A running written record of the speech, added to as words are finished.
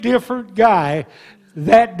different guy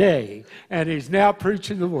that day, and he's now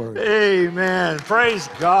preaching the word. Amen. Praise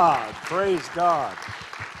God. Praise God.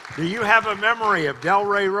 Do you have a memory of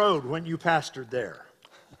Delray Road when you pastored there?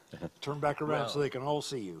 Turn back around so they can all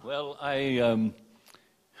see you. Well, I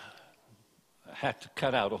had to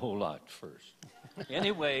cut out a whole lot first.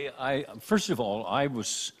 Anyway, first of all,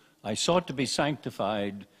 I sought to be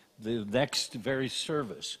sanctified the next very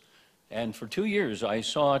service. And for 2 years I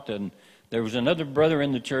sought, and there was another brother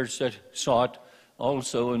in the church that sought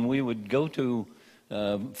also, and we would go to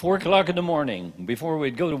 4 o'clock in the morning before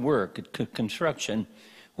we'd go to work at construction.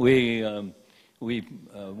 We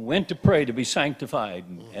went to pray to be sanctified,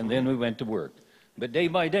 and then we went to work. But day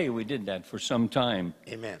by day we did that for some time.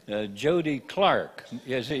 Amen. Jody Clark,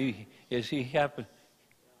 is he happen?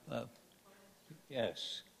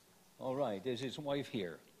 Yes. All right. Is his wife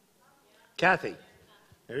here? Kathy.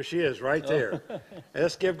 There she is, right there.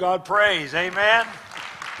 Let's give God praise. Amen.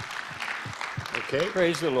 Okay.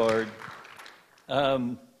 Praise the Lord.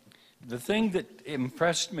 The thing that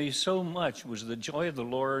impressed me so much was the joy of the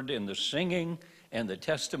Lord in the singing and the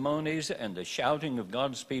testimonies and the shouting of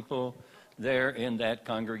God's people there in that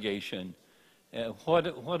congregation. What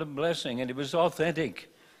a blessing. And it was authentic.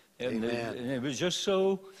 And it was just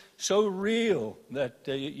so real that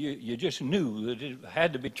you just knew that it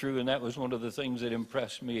had to be true, and that was one of the things that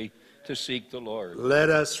impressed me to seek the Lord. Let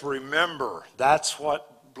us remember, that's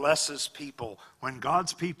what blesses people. When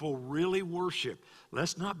God's people really worship,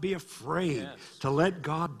 let's not be afraid to let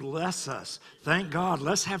God bless us. Thank God.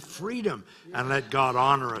 Let's have freedom and let God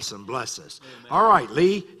honor us and bless us. Amen. All right,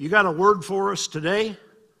 Lee, you got a word for us today?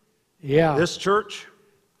 Yeah. This church?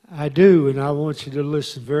 I do, and I want you to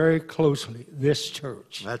listen very closely. This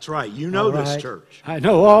church. That's right. You know this church. I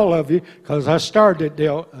know all of you because I started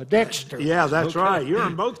at Dexter. Yeah, that's right. You're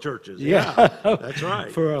in both churches. Yeah. That's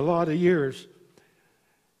right. For a lot of years.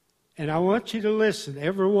 And I want you to listen,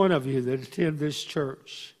 every one of you that attend this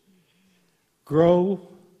church. Grow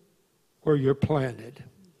where you're planted.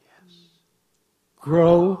 Yes.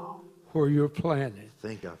 Grow where you're planted.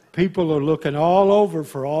 Think of it. People are looking all over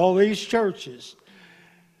for all these churches.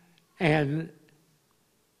 And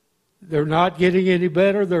they're not getting any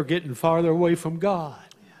better. They're getting farther away from God.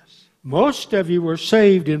 Yes. Most of you were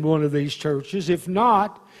saved in one of these churches. If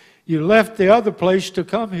not, you left the other place to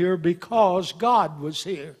come here because God was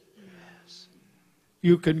here. Yes.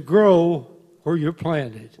 You can grow where you're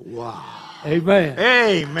planted. Wow. Amen.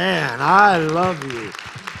 Amen. I love you.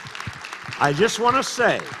 I just want to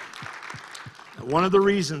say, one of the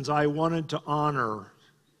reasons I wanted to honor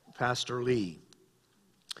Pastor Lee,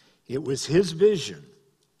 it was his vision.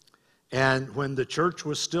 And when the church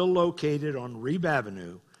was still located on Reeb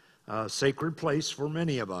Avenue, a sacred place for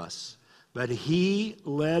many of us, but he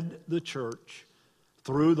led the church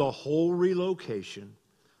through the whole relocation,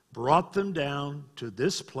 brought them down to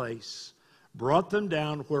this place, brought them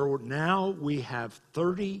down where now we have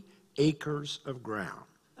 30 acres of ground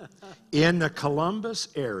in the Columbus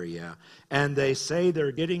area, and they say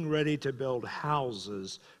they're getting ready to build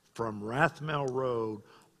houses from Rathmel Road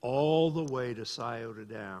all the way to Scioto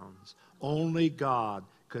Downs. Only God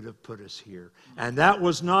could have put us here. And that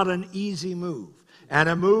was not an easy move. And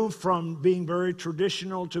a move from being very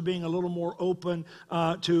traditional to being a little more open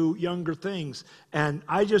to younger things. And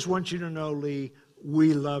I just want you to know, Lee,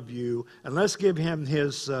 we love you. And let's give him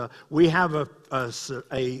his, we have a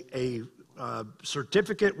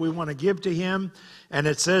certificate we want to give to him, and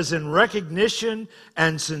it says, in recognition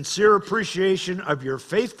and sincere appreciation of your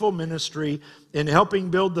faithful ministry in helping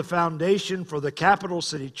build the foundation for the Capital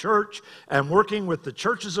City Church and working with the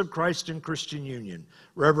Churches of Christ and Christian Union,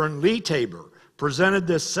 Reverend Lee Tabor presented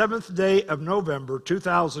this 7th day of November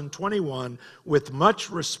 2021 with much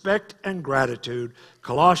respect and gratitude.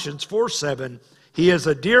 Colossians 4:7, he is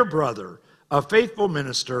a dear brother, a faithful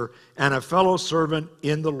minister, and a fellow servant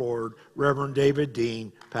in the Lord, Reverend David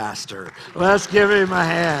Dean, pastor. Let's give him a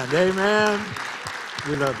hand. Amen.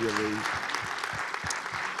 We love you, Lee.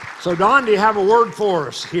 So, Don, do you have a word for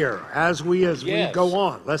us here as we go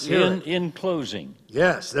on? Let's hear it. In closing.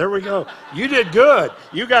 Yes, there we go. You did good.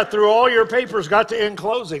 You got through all your papers, got to in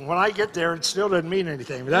closing. When I get there, it still doesn't mean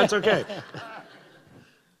anything, but that's okay.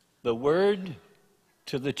 The word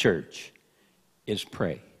to the church is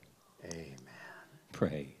pray. Amen.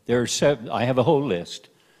 Pray. There are 7. I have a whole list,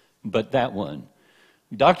 but that one.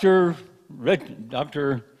 Dr.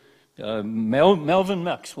 Melvin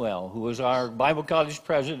Maxwell, who was our Bible college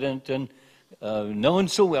president and known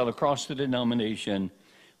so well across the denomination,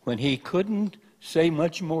 when he couldn't say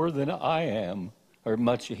much more than I am, or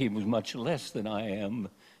he was much less than I am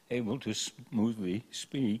able to smoothly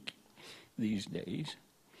speak these days.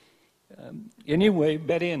 Anyway,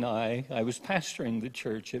 Betty and I was pastoring the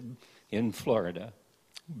church in Florida.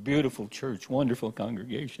 Beautiful church, wonderful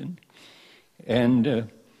congregation. And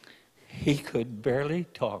he could barely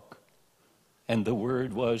talk. And the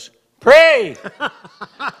word was, pray!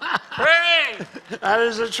 Pray! That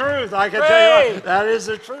is the truth. I can tell Pray! you that is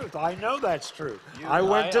the truth. I know that's true. I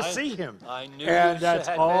went to see him. I knew and you that's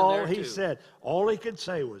had been all there he too. said. All he could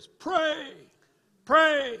say was, pray,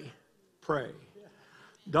 pray, pray.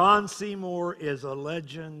 Don Seymour is a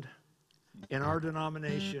legend in our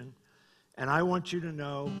denomination. And I want you to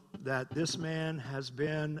know that this man has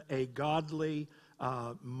been a godly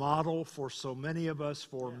model for so many of us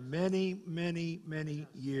for many, many, many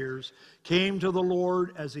years. Came to the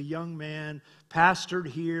Lord as a young man, pastored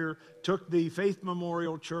here, took the Faith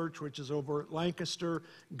Memorial Church, which is over at Lancaster.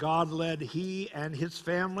 God led he and his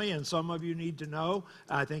family, and some of you need to know,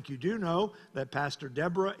 I think you do know, that Pastor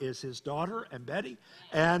Deborah is his daughter, and Betty,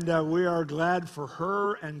 and we are glad for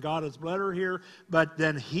her, and God has led her here. But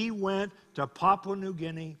then he went to Papua New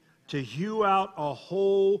Guinea to hew out a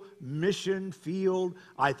whole mission field.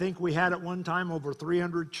 I think we had at one time over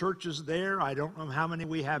 300 churches there. I don't know how many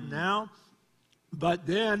we have now. But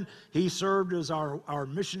then he served as our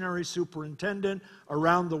missionary superintendent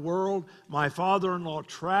around the world. My father-in-law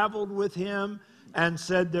traveled with him and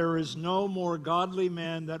said, there is no more godly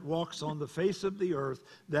man that walks on the face of the earth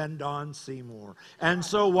than Don Seymour. And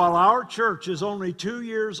so while our church is only 2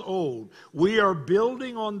 years old, we are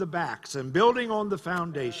building on the backs and building on the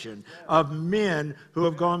foundation of men who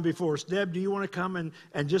have gone before us. Deb, do you want to come and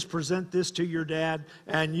just present this to your dad?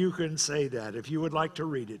 And you can say that if you would like to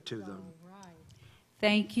read it to them.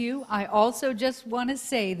 Thank you. I also just want to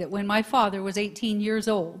say that when my father was 18 years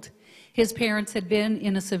old, his parents had been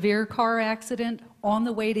in a severe car accident on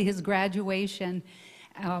the way to his graduation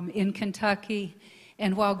in Kentucky.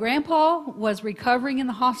 And while Grandpa was recovering in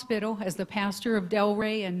the hospital as the pastor of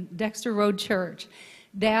Delray and Dexter Road Church,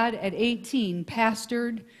 Dad, at 18,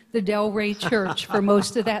 pastored the Delray Church for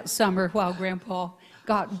most of that summer while Grandpa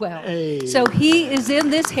got well. Hey. So he is in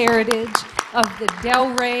this heritage of the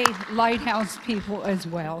Delray Lighthouse people as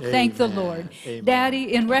well. Amen. Thank the Lord. Amen.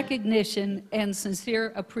 Daddy, in recognition and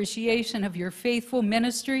sincere appreciation of your faithful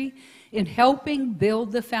ministry in helping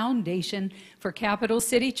build the foundation for Capital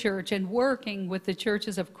City Church and working with the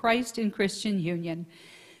Churches of Christ in Christian Union,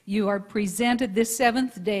 you are presented this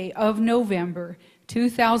 7th day of November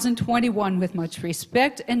 2021 with much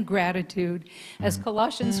respect and gratitude. As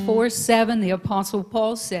Colossians 4:7, the Apostle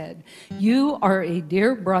Paul said, you are a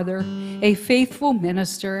dear brother, a faithful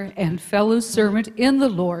minister, and fellow servant in the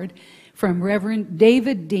Lord, from Reverend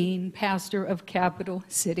David Dean, pastor of Capital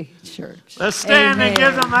City Church. Let's stand Amen. and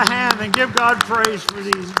give them a hand and give God praise for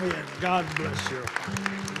these men. God bless you.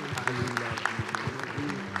 I love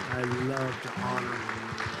you. I love to honor you.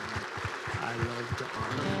 I love to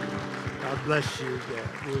honor you. God bless you, Dad.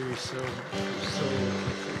 We're so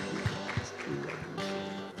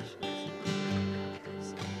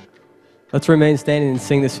Let's remain standing and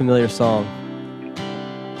sing this familiar song.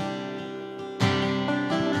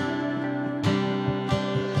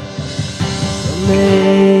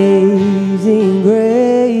 Amazing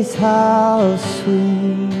grace, how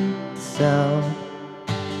sweet the sound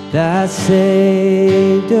that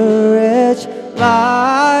saved a wretch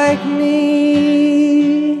like me.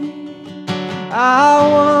 I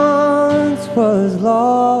once was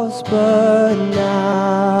lost, but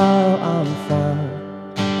now I'm found.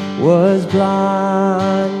 Was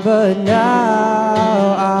blind, but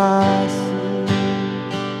now I see.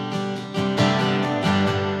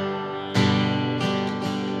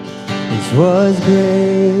 It was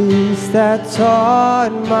grace that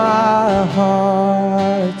taught my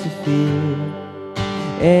heart to fear,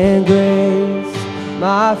 and grace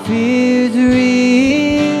my fears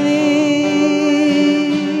relieved.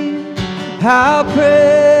 How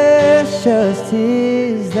precious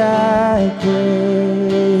is that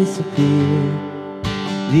grace appeared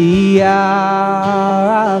the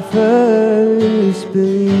hour I first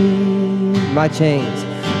believed. My chains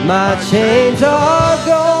are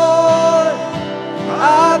gone.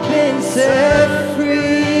 I've been set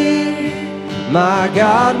free. My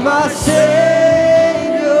God, my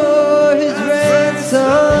Savior, His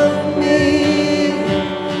ransomed me,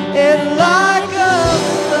 and like a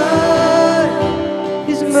flood,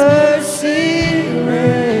 His mercy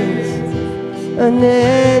reigns,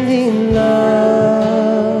 unending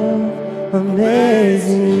love,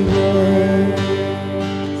 amazing grace.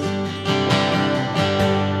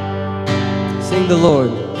 Sing the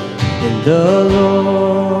Lord. And the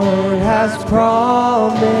Lord has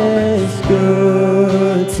promised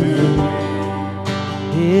good to me.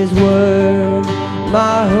 His word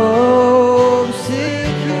my hope secure.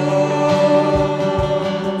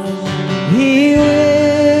 He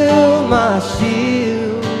will my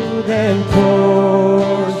shield and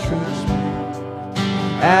fortress,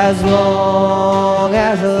 as long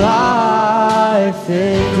as life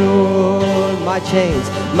endures. My chains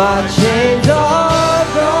are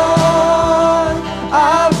gone.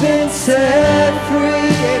 I've been set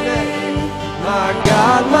free. Amen. My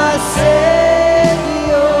God, my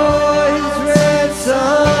Savior, He's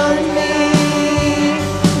ransomed me,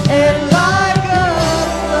 and like a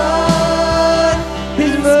flood,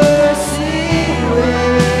 His mercy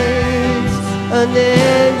waits,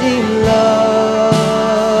 unending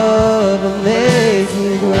love,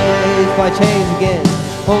 amazing grace. My chains again.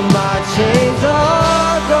 Oh, my chains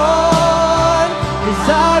are gone, 'cause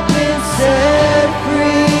I've been set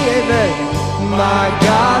free. Amen. My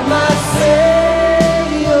God, my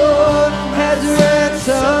Savior has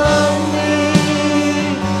ransomed me,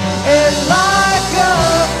 and like a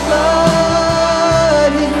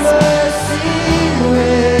flood, His mercy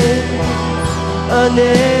waits,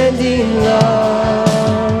 unending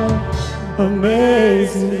love,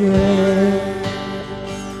 amazing grace.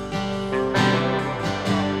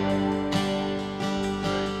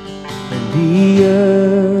 The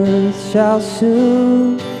earth shall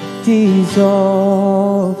soon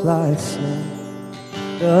dissolve like snow.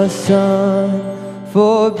 The sun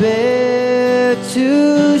forbear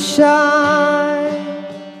to shine,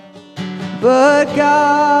 but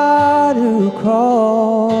God who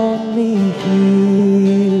called me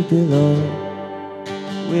here below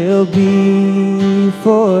will be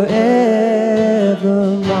forever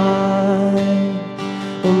mine.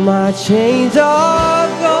 Oh, my chains are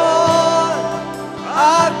gone,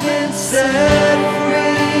 I've been set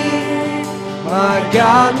free. My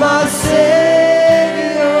God, my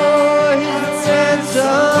Savior, He's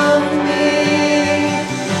ransomed me,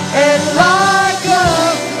 and like a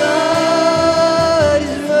flood,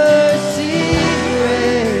 His mercy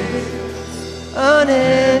reigns,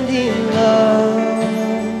 unending love,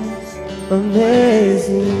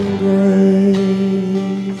 amazing grace.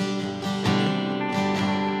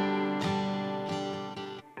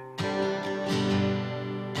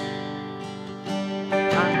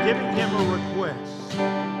 I'm giving him a request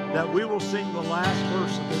that we will sing the last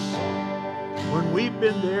verse of this song. When we've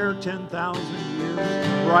been there 10,000 years,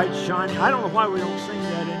 bright, shining. I don't know why we don't sing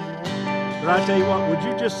that anymore. But I tell you what, would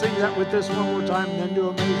you just sing that with this one more time and then do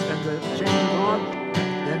Amazing and the change on?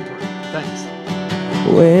 Then pray. Thanks.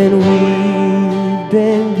 When we've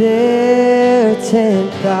been there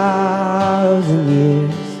 10,000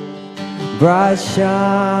 years, bright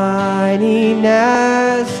shining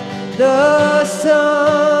as the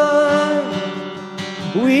sun,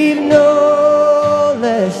 we've no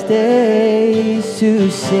less days to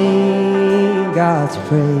sing God's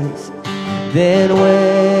praise than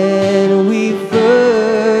when we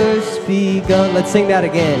first begun. Let's sing that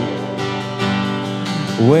again.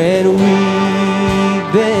 When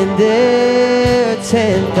we've been there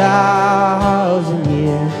 10,000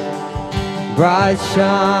 years, bright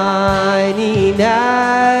shining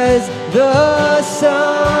as the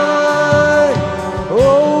sun,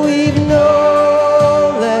 oh, we've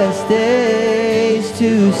no less days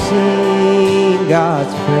to sing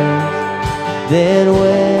God's praise than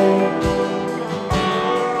when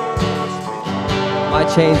my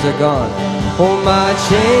chains are gone. Oh, my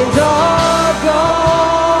chains are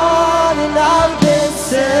gone, and I've been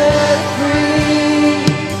set free.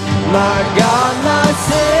 My God, my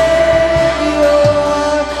Savior,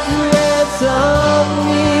 ransomed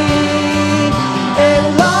me, and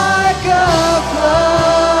like a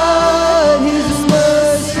flood, His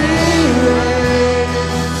mercy reigns,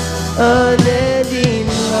 unending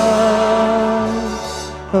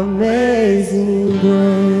love, amazing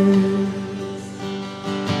grace.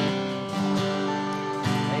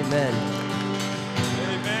 Amen.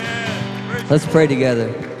 Let's pray together.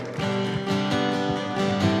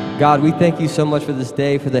 God, we thank you so much for this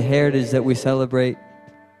day, for the heritage that we celebrate.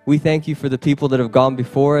 We thank you for the people that have gone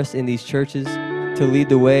before us in these churches to lead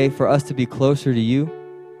the way, for us to be closer to you.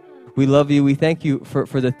 We love you. We thank you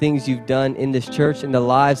for the things you've done in this church and the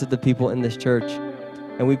lives of the people in this church.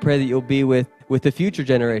 And we pray that you'll be with the future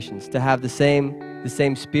generations to have the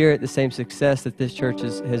same spirit, the same success that this church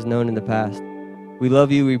has known in the past. We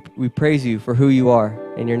love you. We praise you for who you are.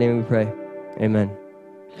 In your name we pray. Amen.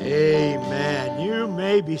 Amen. You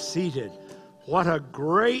may be seated. What a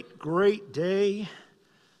great, great day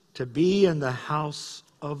to be in the house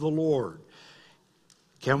of the Lord.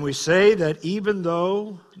 Can we say that even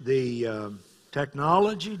though the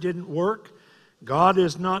technology didn't work, God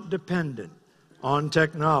is not dependent on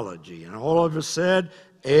technology. And all of us said,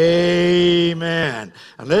 amen.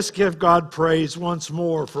 And let's give God praise once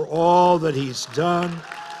more for all that He's done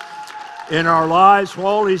in our lives, for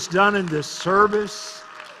all He's done in this service.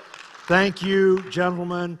 Thank you,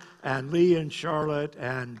 gentlemen, and Lee and Charlotte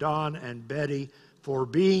and Don and Betty, for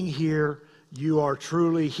being here. You are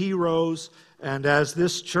truly heroes. And as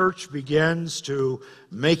this church begins to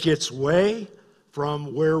make its way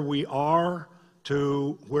from where we are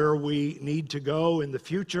to where we need to go in the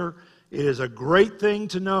future, it is a great thing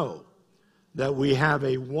to know that we have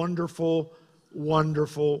a wonderful,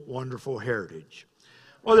 wonderful, wonderful heritage.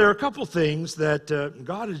 Well, there are a couple things that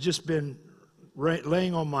God has just been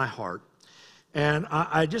laying on my heart. And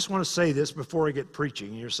I just want to say this before I get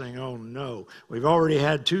preaching. You're saying, oh no, we've already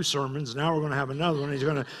had 2 sermons. Now we're going to have another one. He's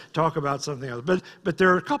going to talk about something else. But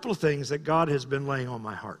there are a couple of things that God has been laying on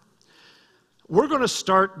my heart. We're going to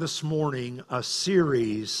start this morning a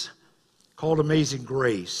series called Amazing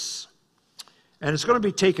Grace. And it's going to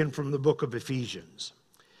be taken from the book of Ephesians.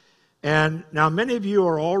 And now many of you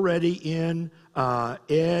are already in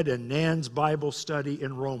Ed and Nan's Bible study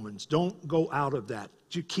in Romans. Don't go out of that.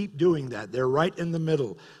 You keep doing that. They're right in the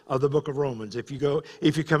middle of the book of Romans. If you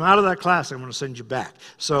come out of that class, I'm going to send you back.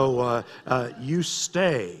 So you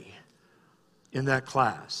stay in that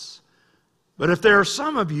class. But if there are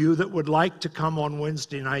some of you that would like to come on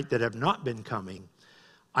Wednesday night that have not been coming,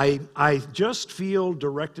 I just feel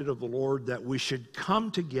directed of the Lord that we should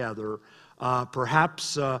come together,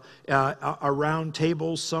 perhaps around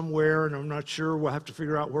tables somewhere, and I'm not sure. We'll have to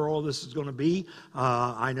figure out where all this is going to be.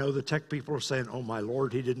 I know the tech people are saying, oh my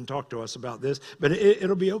Lord, he didn't talk to us about this, but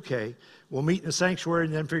it'll be okay. We'll meet in the sanctuary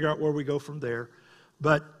and then figure out where we go from there.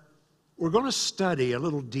 But we're going to study a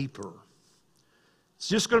little deeper. It's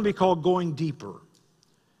just going to be called Going Deeper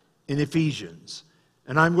in Ephesians.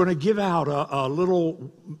 And I'm going to give out a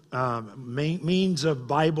little means of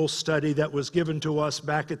Bible study that was given to us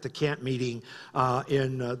back at the camp meeting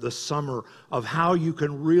in the summer of how you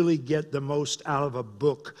can really get the most out of a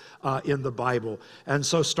book in the Bible. And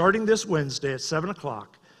so starting this Wednesday at 7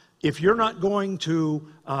 o'clock, if you're not going to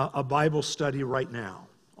a Bible study right now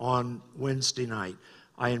on Wednesday night,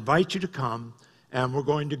 I invite you to come, and we're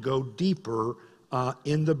going to go deeper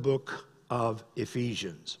in the book of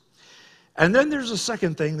Ephesians. And then there's a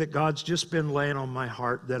second thing that God's just been laying on my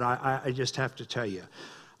heart that I just have to tell you.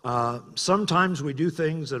 Sometimes we do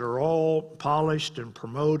things that are all polished and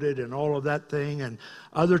promoted and all of that thing, and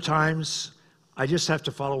other times I just have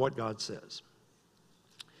to follow what God says.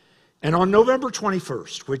 And on November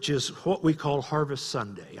 21st, which is what we call Harvest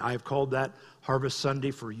Sunday, I've called that Harvest Sunday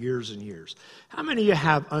for years and years. How many of you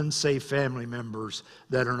have unsaved family members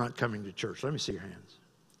that are not coming to church? Let me see your hands.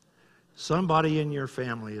 Somebody in your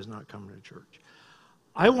family is not coming to church.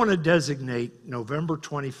 I want to designate November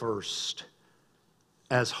 21st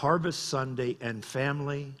as Harvest Sunday and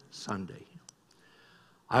Family Sunday.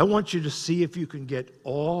 I want you to see if you can get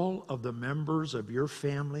all of the members of your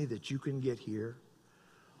family that you can get here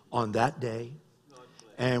on that day.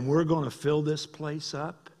 And we're going to fill this place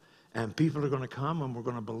up, and people are going to come, and we're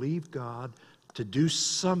going to believe God to do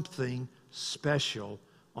something special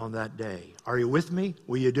on that day. Are you with me?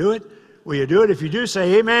 Will you do it? Will you do it? If you do,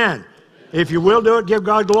 say amen. If you will do it, give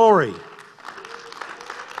God glory.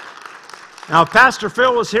 Now, if Pastor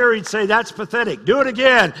Phil was here, he'd say, that's pathetic. Do it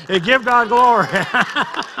again and give God glory.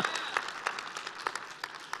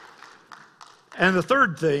 And the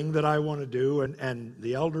third thing that I want to do, and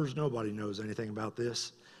the elders, nobody knows anything about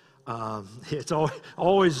this. It's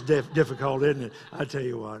always difficult, isn't it? I tell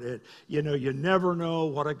you what, you never know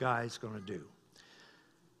what a guy's going to do.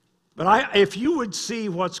 But if you would see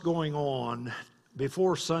what's going on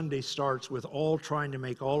before Sunday starts with all trying to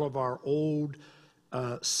make all of our old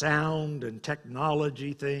sound and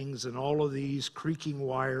technology things and all of these creaking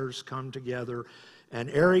wires come together, and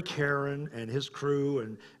Eric Heron and his crew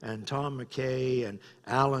and Tom McKay and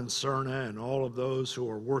Alan Cerna and all of those who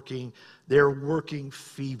are working, they're working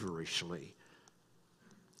feverishly.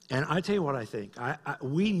 And I tell you what I think.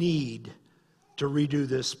 We need to redo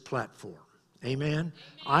this platform. Amen?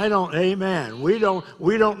 Amen. We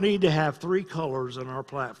don't need to have 3 colors on our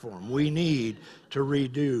platform. We need to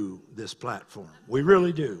redo this platform. We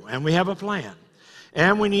really do. And we have a plan.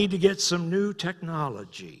 And we need to get some new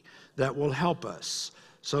technology that will help us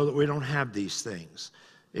so that we don't have these things.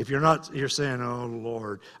 If you're saying, oh,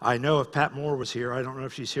 Lord, I know if Pat Moore was here, I don't know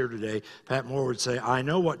if she's here today, Pat Moore would say, I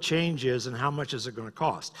know what change is and how much is it going to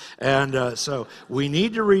cost. And so we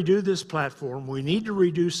need to redo this platform. We need to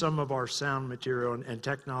redo some of our sound material and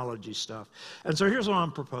technology stuff. And so here's what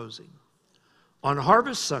I'm proposing. On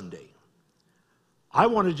Harvest Sunday, I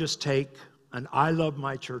want to just take an I Love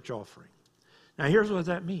My Church offering. Now, here's what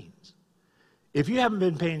that means. If you haven't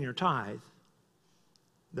been paying your tithe,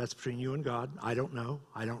 that's between you and God. I don't know.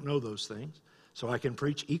 I don't know those things. So I can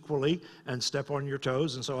preach equally and step on your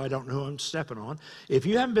toes, and so I don't know who I'm stepping on. If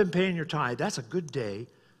you haven't been paying your tithe, that's a good day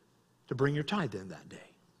to bring your tithe in that day.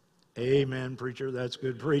 Amen, preacher. That's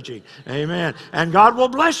good preaching. Amen. And God will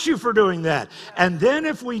bless you for doing that. And then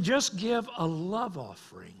if we just give a love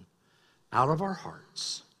offering out of our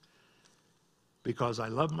hearts, because I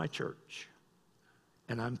love my church,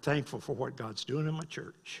 and I'm thankful for what God's doing in my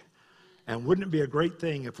church. And wouldn't it be a great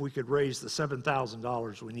thing if we could raise the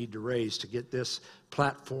 $7,000 we need to raise to get this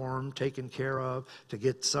platform taken care of, to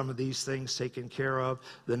get some of these things taken care of?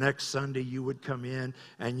 The next Sunday you would come in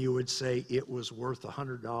and you would say it was worth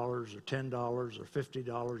 $100 or $10 or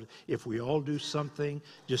 $50. If we all do something,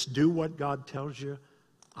 just do what God tells you,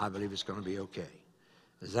 I believe it's going to be okay.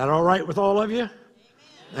 Is that all right with all of you?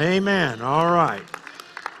 Amen. Amen. All right.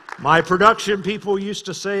 My production people used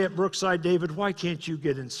to say at Brookside, David, why can't you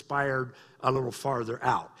get inspired a little farther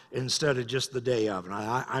out instead of just the day of? And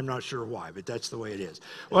I'm not sure why, but that's the way it is.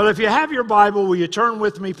 Well, if you have your Bible, will you turn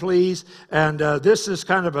with me, please? And this is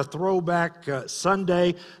kind of a throwback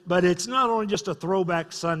Sunday, but it's not only just a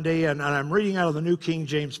throwback Sunday, and I'm reading out of the New King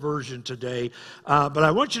James Version today, but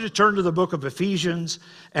I want you to turn to the book of Ephesians,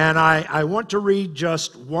 and I want to read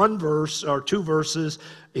just one verse or two verses,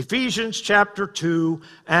 Ephesians chapter 2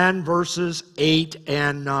 and verses 8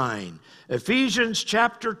 and 9. Ephesians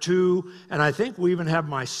chapter 2, and I think we even have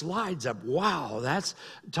my slides up. Wow, that's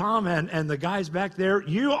Tom and the guys back there.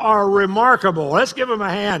 You are remarkable. Let's give them a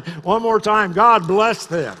hand one more time. God bless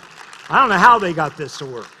them. I don't know how they got this to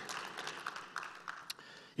work.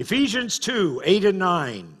 Ephesians 2, 8 and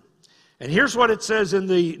 9. And here's what it says in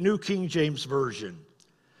the New King James Version.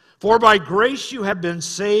 For by grace you have been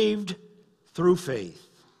saved through faith,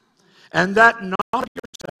 and that not of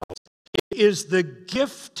yourselves, it is the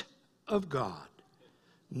gift of God,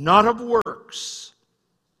 not of works,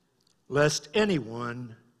 lest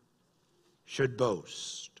anyone should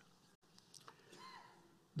boast.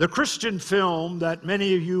 The Christian film that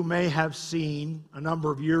many of you may have seen a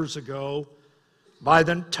number of years ago by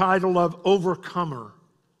the title of Overcomer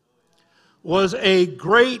was a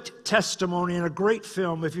great testimony and a great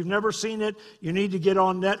film. If you've never seen it, you need to get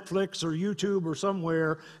on Netflix or YouTube or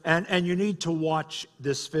somewhere, and you need to watch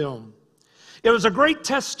this film. It was a great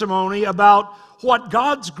testimony about what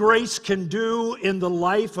God's grace can do in the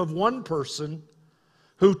life of one person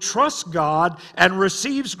who trusts God and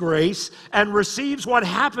receives grace and receives what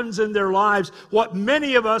happens in their lives, what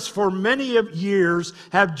many of us for many of years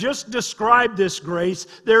have just described this grace.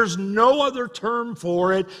 There's no other term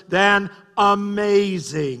for it than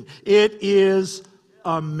amazing. It is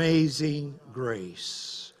amazing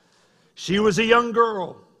grace. She was a young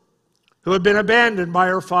girl who had been abandoned by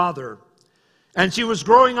her father. And she was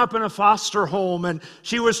growing up in a foster home, and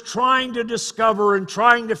she was trying to discover and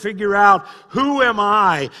trying to figure out, who am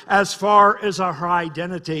I as far as her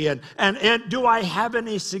identity? And do I have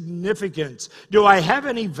any significance? Do I have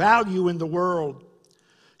any value in the world?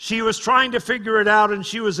 She was trying to figure it out, and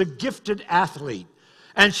she was a gifted athlete.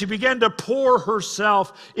 And she began to pour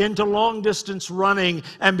herself into long-distance running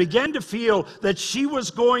and began to feel that she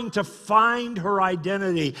was going to find her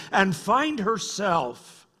identity and find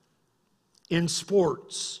herself in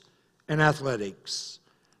sports and athletics,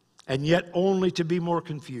 and yet only to be more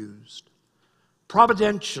confused.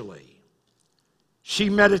 Providentially, she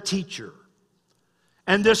met a teacher,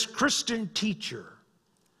 and this Christian teacher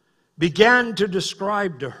began to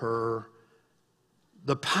describe to her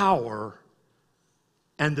the power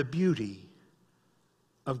and the beauty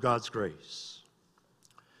of God's grace.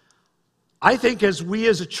 I think as we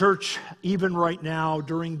as a church, even right now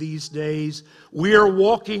during these days, we are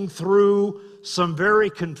walking through some very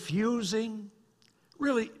confusing,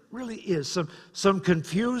 really is, some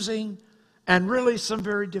confusing and really some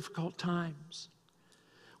very difficult times.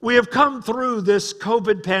 We have come through this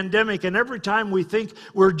COVID pandemic, and every time we think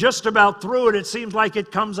we're just about through it, it seems like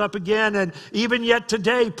it comes up again. And even yet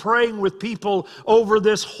today, praying with people over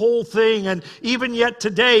this whole thing, and even yet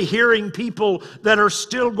today, hearing people that are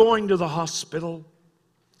still going to the hospital.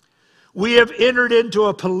 We have entered into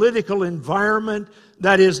a political environment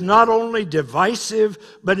that is not only divisive,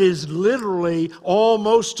 but is literally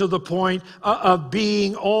almost to the point of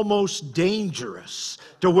being almost dangerous.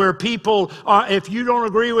 To where people, if you don't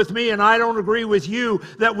agree with me and I don't agree with you,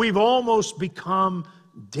 that we've almost become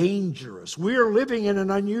dangerous. We are living in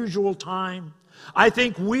an unusual time. I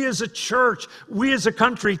think we as a church, we as a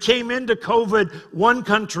country came into COVID one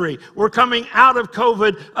country. We're coming out of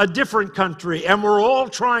COVID a different country. And we're all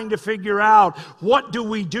trying to figure out, what do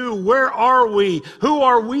we do? Where are we? Who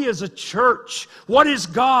are we as a church? What is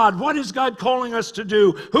God? What is God calling us to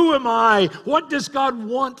do? Who am I? What does God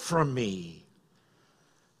want from me?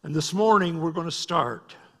 And this morning we're going to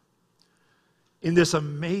start in this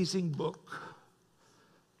amazing book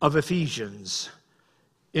of Ephesians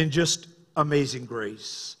in just amazing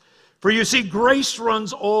grace. For you see, grace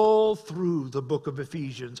runs all through the book of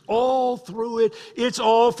Ephesians, all through it. It's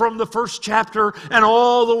all from the first chapter and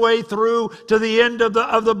all the way through to the end of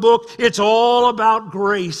the book. It's all about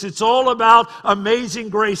grace. It's all about amazing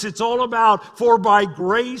grace. It's all about, for by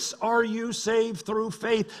grace are you saved through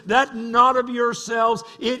faith, that not of yourselves.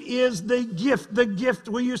 It is the gift.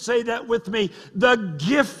 Will you say that with me? The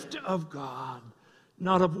gift of God,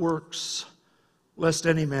 not of works, lest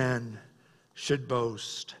any man should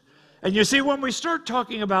boast. And you see, when we start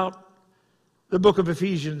talking about the book of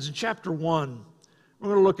Ephesians in chapter 1, we're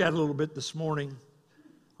going to look at it a little bit this morning.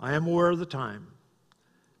 I am aware of the time.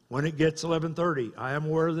 When it gets 11:30, I am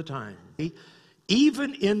aware of the time.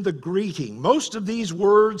 Even in the greeting, most of these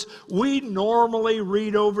words, we normally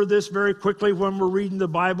read over this very quickly when we're reading the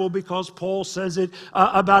Bible, because Paul says it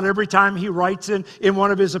about every time he writes in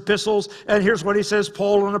one of his epistles. And here's what he says: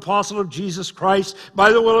 Paul, an apostle of Jesus Christ,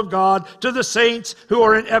 by the will of God, to the saints who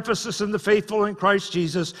are in Ephesus and the faithful in Christ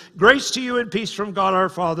Jesus, grace to you and peace from God our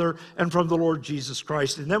Father and from the Lord Jesus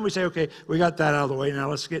Christ. And then we say, okay, we got that out of the way. Now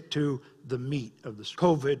let's get to the meat of this.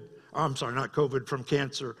 From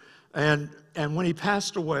cancer. And when he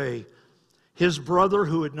passed away, his brother,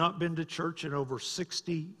 who had not been to church in over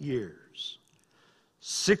 60 years,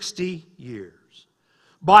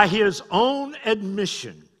 by his own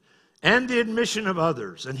admission and the admission of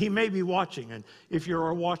others, and he may be watching, and if you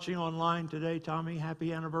are watching online today, Tommy,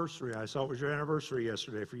 happy anniversary. I saw it was your anniversary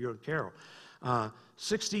yesterday for you and Carol.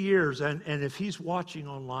 60 years, and if he's watching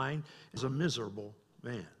online, is a miserable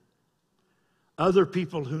man. Other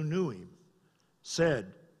people who knew him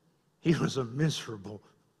said he was a miserable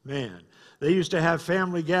man. They used to have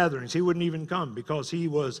family gatherings. He wouldn't even come because he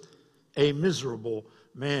was a miserable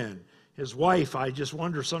man. His wife, I just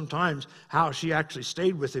wonder sometimes how she actually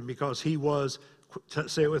stayed with him, because he was,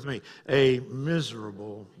 say it with me, a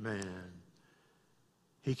miserable man.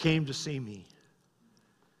 He came to see me.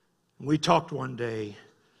 We talked one day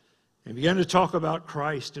and began to talk about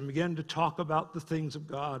Christ and began to talk about the things of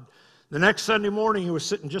God. The next Sunday morning, he was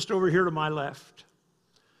sitting just over here to my left.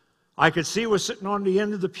 I could see he was sitting on the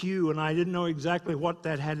end of the pew, and I didn't know exactly what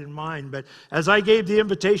that had in mind. But as I gave the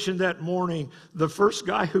invitation that morning, the first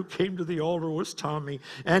guy who came to the altar was Tommy,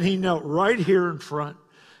 and he knelt right here in front.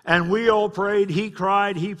 And we all prayed. He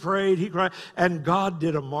cried, he prayed, he cried. And God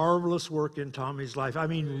did a marvelous work in Tommy's life. I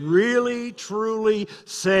mean, really, truly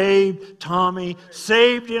saved Tommy.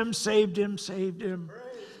 Saved him.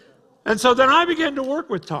 And so then I began to work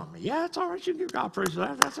with Tommy. Yeah, it's all right. You can give God praise for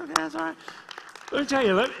that. That's okay. That's all right. Let me tell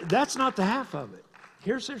you, that's not the half of it.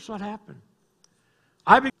 Here's what happened.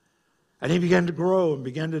 And he began to grow and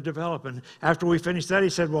began to develop. And after we finished that, he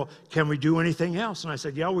said, well, can we do anything else? And I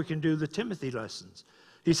said, yeah, we can do the Timothy lessons.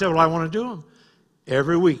 He said, well, I want to do them.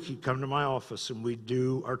 Every week he'd come to my office and we'd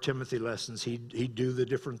do our Timothy lessons. He'd do the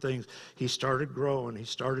different things. He started growing. He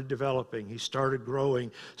started developing. He started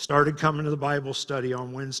growing. Started coming to the Bible study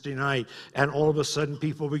on Wednesday night. And all of a sudden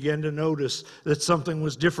people began to notice that something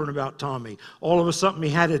was different about Tommy. All of a sudden he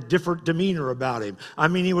had a different demeanor about him. I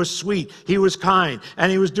mean, he was sweet. He was kind.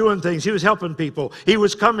 And he was doing things. He was helping people. He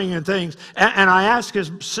was coming and things. And I asked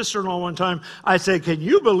his sister-in-law one time, I said, can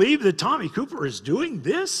you believe that Tommy Cooper is doing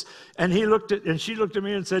this? And she looked at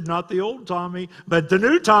me and said, not the old Tommy, but the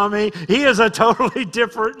new Tommy. He is a totally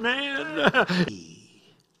different man.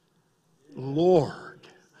 Lord.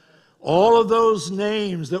 All of those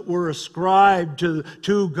names that were ascribed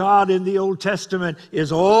to God in the Old Testament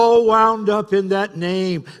is all wound up in that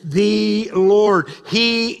name, the Lord.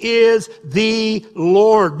 He is the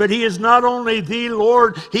Lord. But He is not only the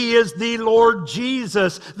Lord, He is the Lord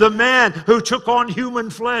Jesus, the man who took on human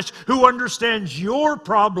flesh, who understands your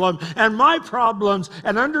problem and my problems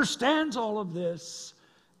and understands all of this,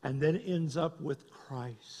 and then ends up with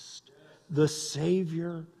Christ, the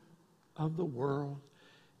Savior of the world.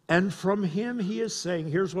 And from Him He is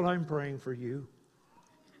saying, here's what I'm praying for you.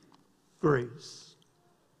 Grace.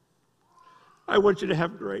 I want you to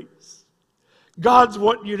have grace. God's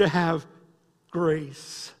wanting you to have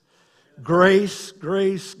grace. Grace,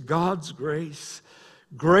 grace, God's grace.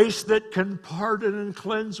 Grace that can pardon and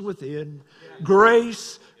cleanse within.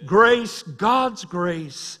 Grace, grace, God's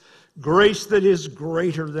grace. Grace that is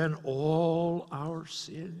greater than all our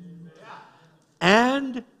sin.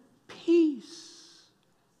 And peace.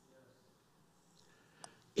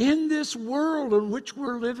 In this world in which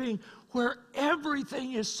we're living, where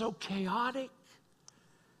everything is so chaotic,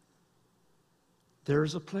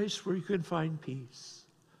 there's a place where you can find peace.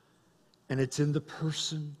 And it's in the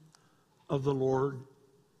person of the Lord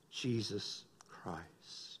Jesus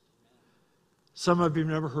Christ. Some of you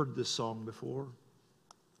have never heard this song before.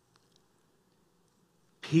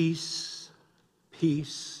 Peace,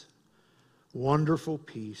 peace, wonderful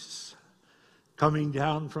peace, coming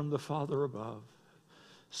down from the Father above.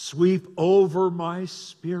 Sweep over my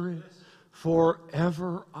spirit,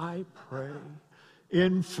 forever I pray,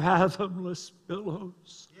 in fathomless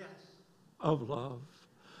billows of love.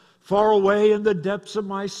 Far away in the depths of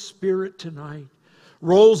my spirit tonight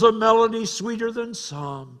rolls a melody sweeter than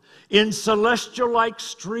psalm. In celestial-like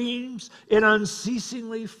streams it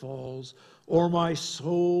unceasingly falls o'er my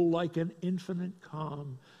soul like an infinite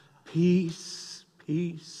calm. Peace,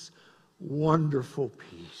 peace, wonderful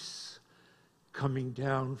peace, coming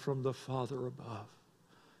down from the Father above.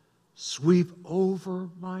 Sweep over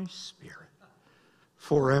my spirit,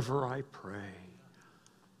 forever I pray,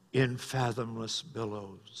 in fathomless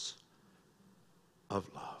billows of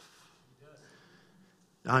love.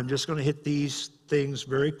 Now I'm just going to hit these things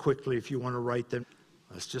very quickly if you want to write them.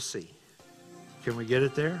 Let's just see. Can we get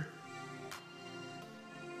it there?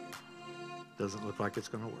 Doesn't look like it's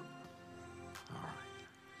going to work. All right.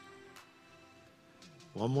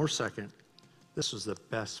 One more second. This was the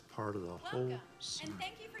best part of the whole song. And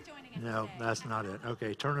thank you for joining us No, today. that's not it.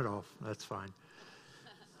 Okay, turn it off. That's fine.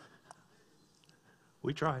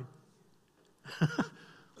 We tried.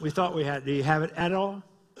 We thought we had. Do you have it at all?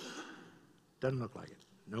 Doesn't look like it.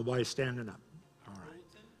 Nobody's standing up. All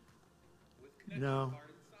right. No.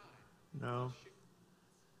 No.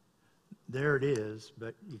 There it is,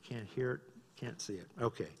 but you can't hear it, can't see it.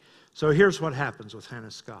 Okay. So here's what happens with Hannah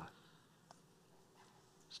Scott.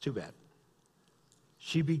 It's too bad.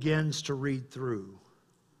 She begins to read through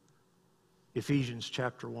Ephesians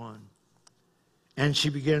chapter 1. And she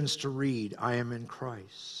begins to read, I am in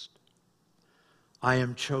Christ. I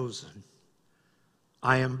am chosen.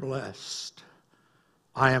 I am blessed.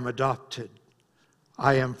 I am adopted.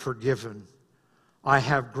 I am forgiven. I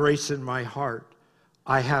have grace in my heart.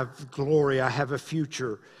 I have glory. I have a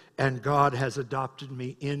future. And God has adopted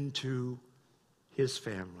me into His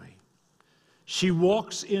family. She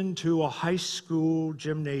walks into a high school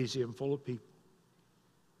gymnasium full of people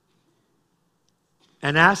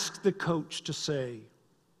and asks the coach to say,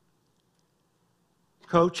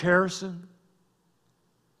 Coach Harrison,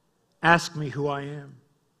 ask me who I am.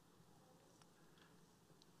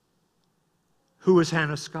 Who is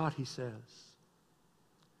Hannah Scott, he says.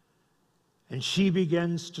 And she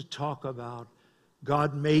begins to talk about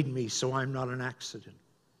God made me so I'm not an accident.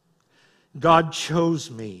 God chose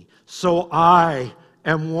me so I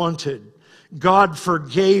am wanted. God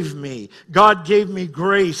forgave me. God gave me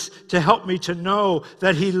grace to help me to know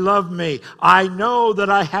that He loved me. I know that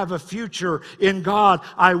I have a future in God.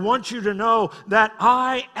 I want you to know that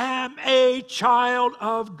I am a child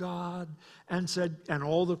of God. And said, and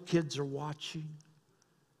all the kids are watching.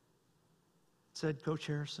 Said, Coach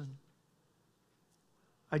Harrison,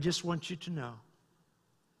 I just want you to know,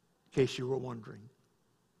 in case you were wondering,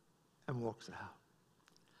 and walks out.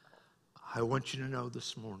 I want you to know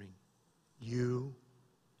this morning, you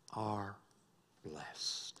are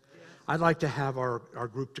blessed. I'd like to have our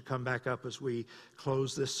group to come back up as we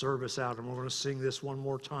close this service out, and we're going to sing this one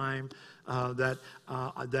more time, that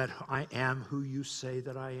I am who you say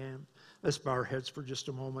that I am. Let's bow our heads for just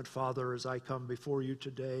a moment. Father, as I come before you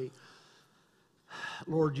today,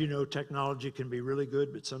 Lord, you know technology can be really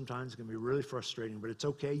good, but sometimes it can be really frustrating, but it's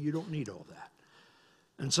okay. You don't need all that.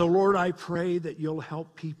 And so, Lord, I pray that you'll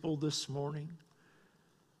help people this morning.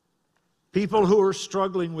 People who are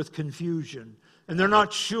struggling with confusion, and they're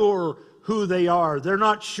not sure who they are. They're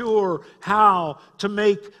not sure how to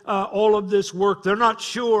make all of this work. They're not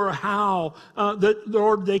sure how,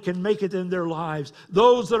 Lord, they can make it in their lives.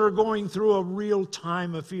 Those that are going through a real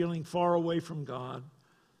time of feeling far away from God.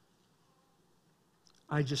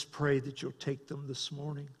 I just pray that you'll take them this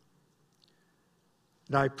morning.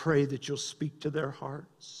 And I pray that you'll speak to their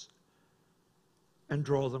hearts and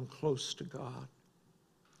draw them close to God.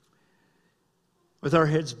 With our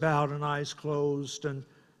heads bowed and eyes closed, and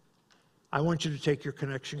I want you to take your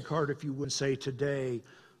connection card if you would say, today,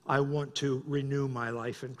 I want to renew my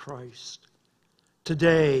life in Christ.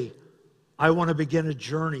 Today, I want to begin a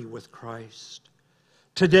journey with Christ.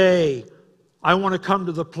 Today, I want to come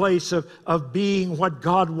to the place of being what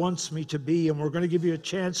God wants me to be. And we're going to give you a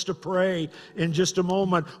chance to pray in just a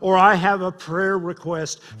moment. Or I have a prayer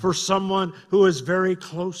request for someone who is very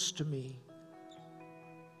close to me.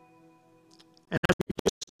 And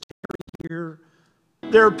here,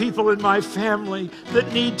 there are people in my family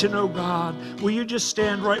that need to know God. Will you just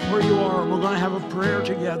stand right where you are? We're going to have a prayer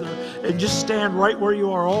together. And just stand right where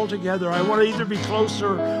you are all together. I want to either be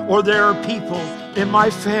closer or there are people in my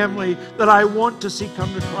family that I want to see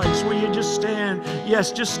come to Christ. Will you just stand?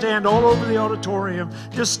 Yes, just stand all over the auditorium.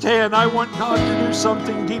 Just stand. I want God to do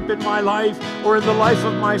something deep in my life or in the life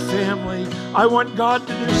of my family. I want God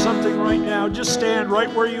to do something right now. Just stand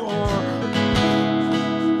right where you are.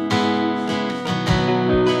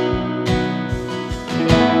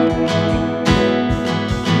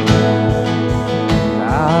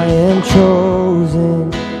 I am chosen,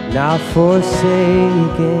 not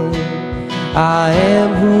forsaken. I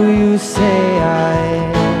am who you say I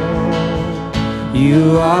am.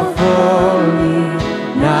 You are for me,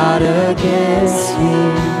 not against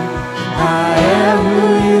me. I am who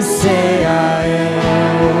you say I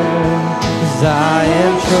am. 'Cause I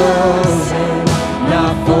am chosen,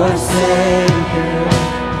 not forsaken.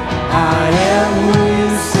 I am who you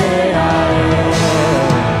say I am.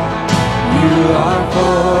 You are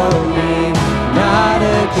for me, not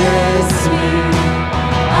against me.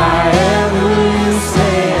 I am who you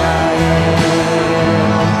say I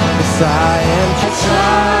am. 'Cause I am a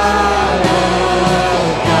child of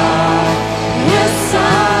God. Yes, I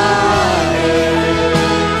am.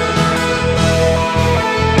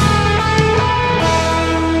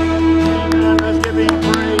 Amen. Let's give him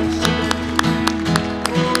praise.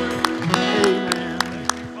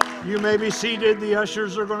 Amen. You may be seated. The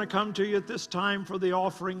ushers are going to come to you at this time for the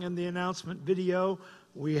offering and the announcement video.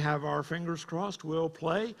 We have our fingers crossed. We'll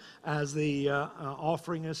play as the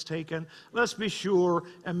offering is taken. Let's be sure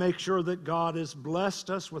and make sure that God has blessed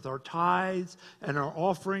us with our tithes and our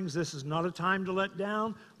offerings. This is not a time to let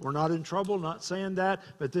down. We're not in trouble, not saying that,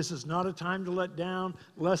 but this is not a time to let down.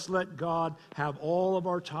 Let's let God have all of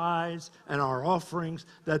our tithes and our offerings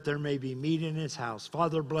that there may be meat in his house.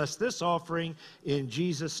 Father, bless this offering in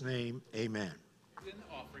Jesus' name. Amen.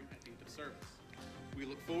 Offering at the end of service. We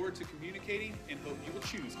look forward to communicating and hope you will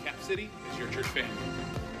choose Cap City as your church family.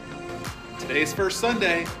 Today is First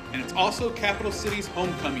Sunday, and it's also Capital City's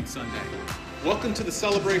Homecoming Sunday. Welcome to the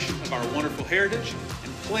celebration of our wonderful heritage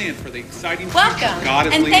and plan for the exciting future God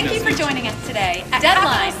is and leading thank you us for into. joining us today at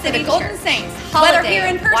Deadline Capital for the City Golden Church. Saints Whether holiday here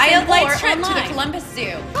in person wildlife or trip to the online. Columbus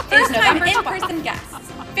Zoo. First time November 12th. in-person guests.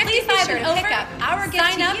 Please 55 be sure and to over, pick up our gift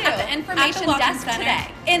sign to up you at the information Welcome desk Center today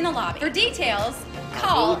in the lobby. For details,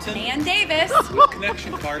 Call bulletin Nan Davis With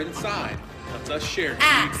connection card inside lets us share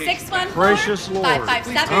at communication. Gracious Lord.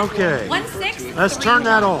 614-557-1633. Okay. Let's turn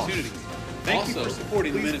that off. Thank you for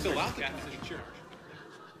supporting the ministry of Capital City Church.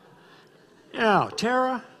 Yeah,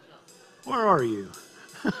 Tara, where are you?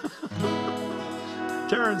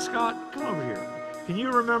 Tara and Scott, come over here. Can you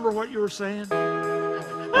remember what you were saying?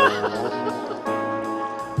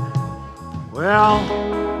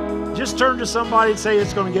 Well, just turn to somebody and say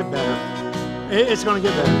it's going to get better. It's going to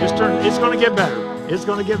get better. Just turn. It's going to get better. It's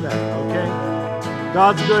going to get better. Okay.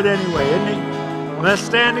 God's good anyway, isn't he? Let's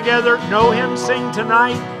stand together. No hymn sing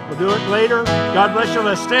tonight. We'll do it later. God bless you.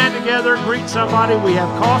 Let's stand together. Greet somebody. We have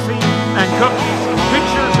coffee and cookies and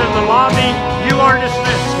pictures in the lobby. You are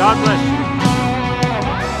dismissed. God bless you.